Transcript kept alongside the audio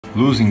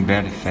Losing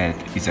belly fat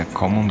is a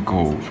common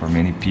goal for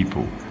many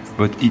people,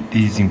 but it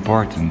is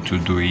important to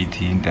do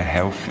it in a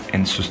healthy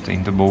and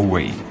sustainable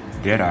way.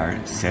 There are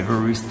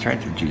several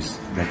strategies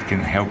that can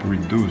help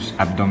reduce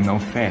abdominal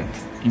fat,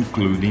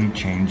 including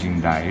changing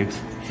diet,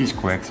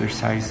 physical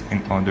exercise,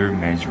 and other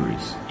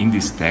measures. In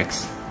this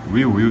text,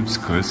 we will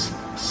discuss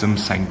some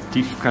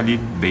scientifically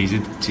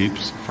based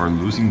tips for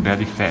losing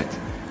belly fat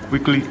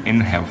quickly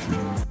and healthily.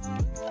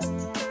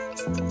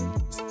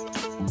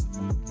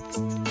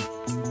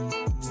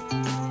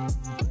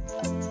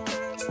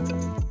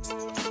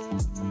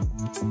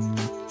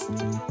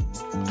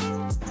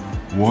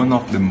 One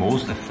of the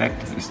most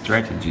effective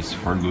strategies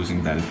for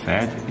losing belly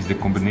fat is the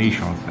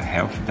combination of a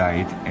healthy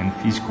diet and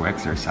physical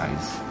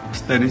exercise.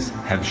 Studies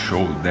have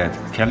shown that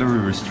calorie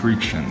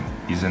restriction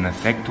is an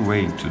effective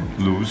way to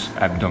lose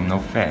abdominal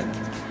fat,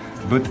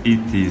 but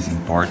it is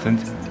important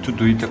to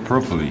do it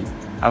properly,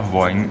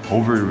 avoiding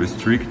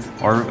over-restrict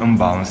or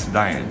unbalanced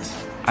diets.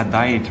 A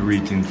diet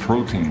rich in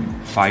protein,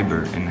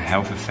 fiber, and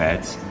healthy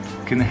fats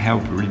can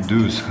help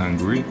reduce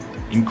hunger,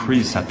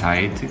 increase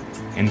satiety,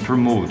 and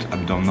promote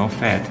abdominal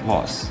fat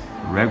loss.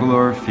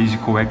 Regular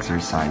physical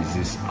exercise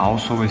is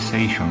also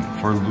essential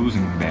for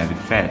losing belly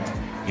fat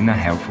in a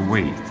healthy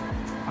way.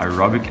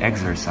 Aerobic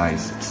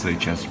exercise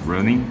such as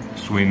running,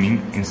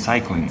 swimming, and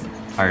cycling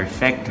are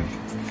effective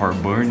for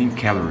burning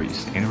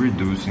calories and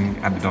reducing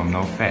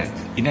abdominal fat.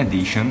 In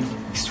addition,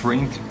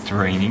 strength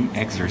training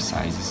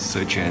exercises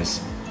such as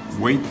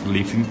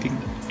weightlifting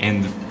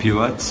and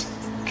Pilates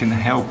can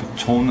help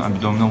tone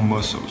abdominal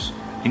muscles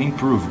and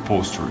improve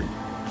posture,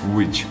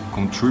 which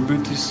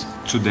contributes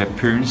to the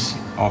appearance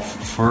of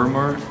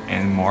firmer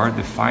and more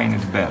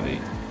defined belly.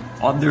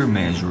 Other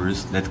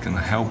measures that can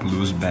help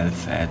lose belly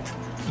fat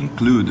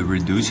include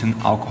reducing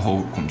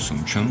alcohol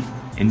consumption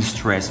and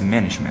stress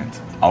management.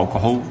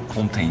 Alcohol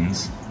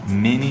contains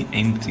many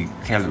empty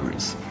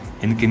calories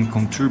and can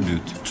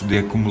contribute to the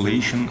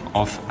accumulation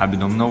of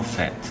abdominal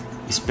fat,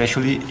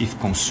 especially if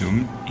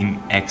consumed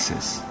in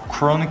excess.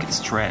 Chronic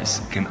stress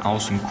can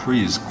also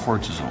increase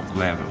cortisol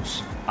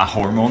levels, a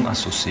hormone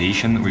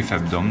associated with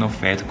abdominal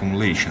fat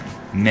accumulation.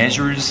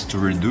 Measures to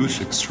reduce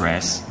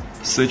stress,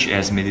 such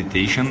as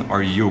meditation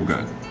or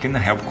yoga, can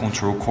help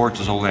control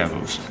cortisol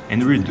levels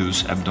and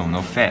reduce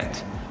abdominal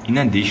fat. In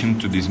addition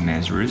to these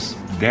measures,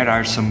 there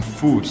are some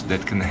foods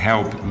that can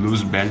help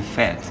lose belly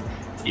fat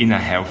in a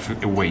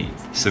healthy way.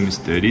 Some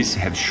studies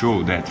have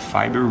shown that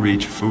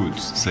fiber-rich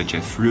foods such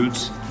as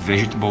fruits,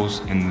 vegetables,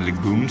 and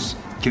legumes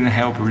can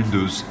help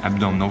reduce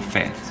abdominal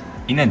fat.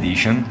 In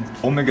addition,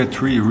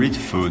 omega-3 rich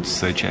foods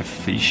such as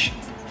fish,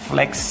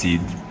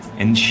 flaxseed,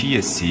 and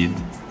chia seed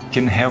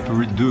can help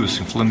reduce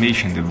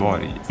inflammation in the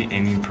body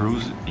and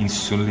improve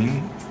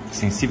insulin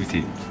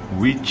sensitivity,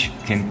 which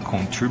can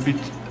contribute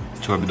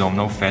to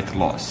abdominal fat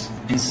loss.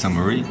 In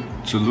summary,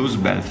 to lose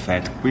belly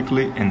fat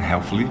quickly and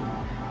healthily,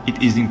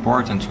 it is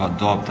important to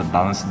adopt a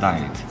balanced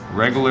diet,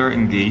 regularly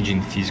engage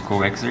in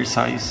physical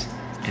exercise,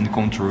 and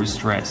control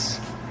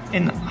stress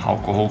and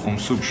alcohol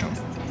consumption.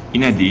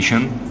 In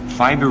addition,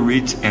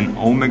 fiber-rich and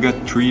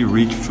omega-3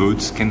 rich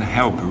foods can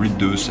help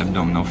reduce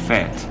abdominal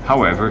fat.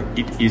 However,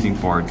 it is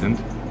important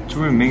to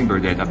remember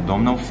that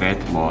abdominal fat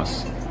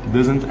loss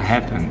doesn't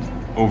happen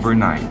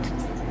overnight,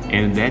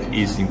 and that it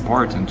is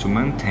important to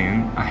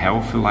maintain a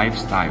healthy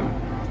lifestyle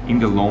in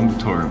the long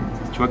term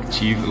to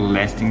achieve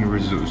lasting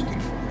results.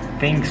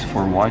 Thanks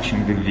for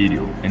watching the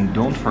video, and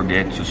don't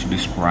forget to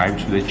subscribe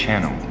to the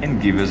channel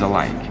and give us a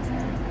like.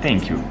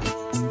 Thank you.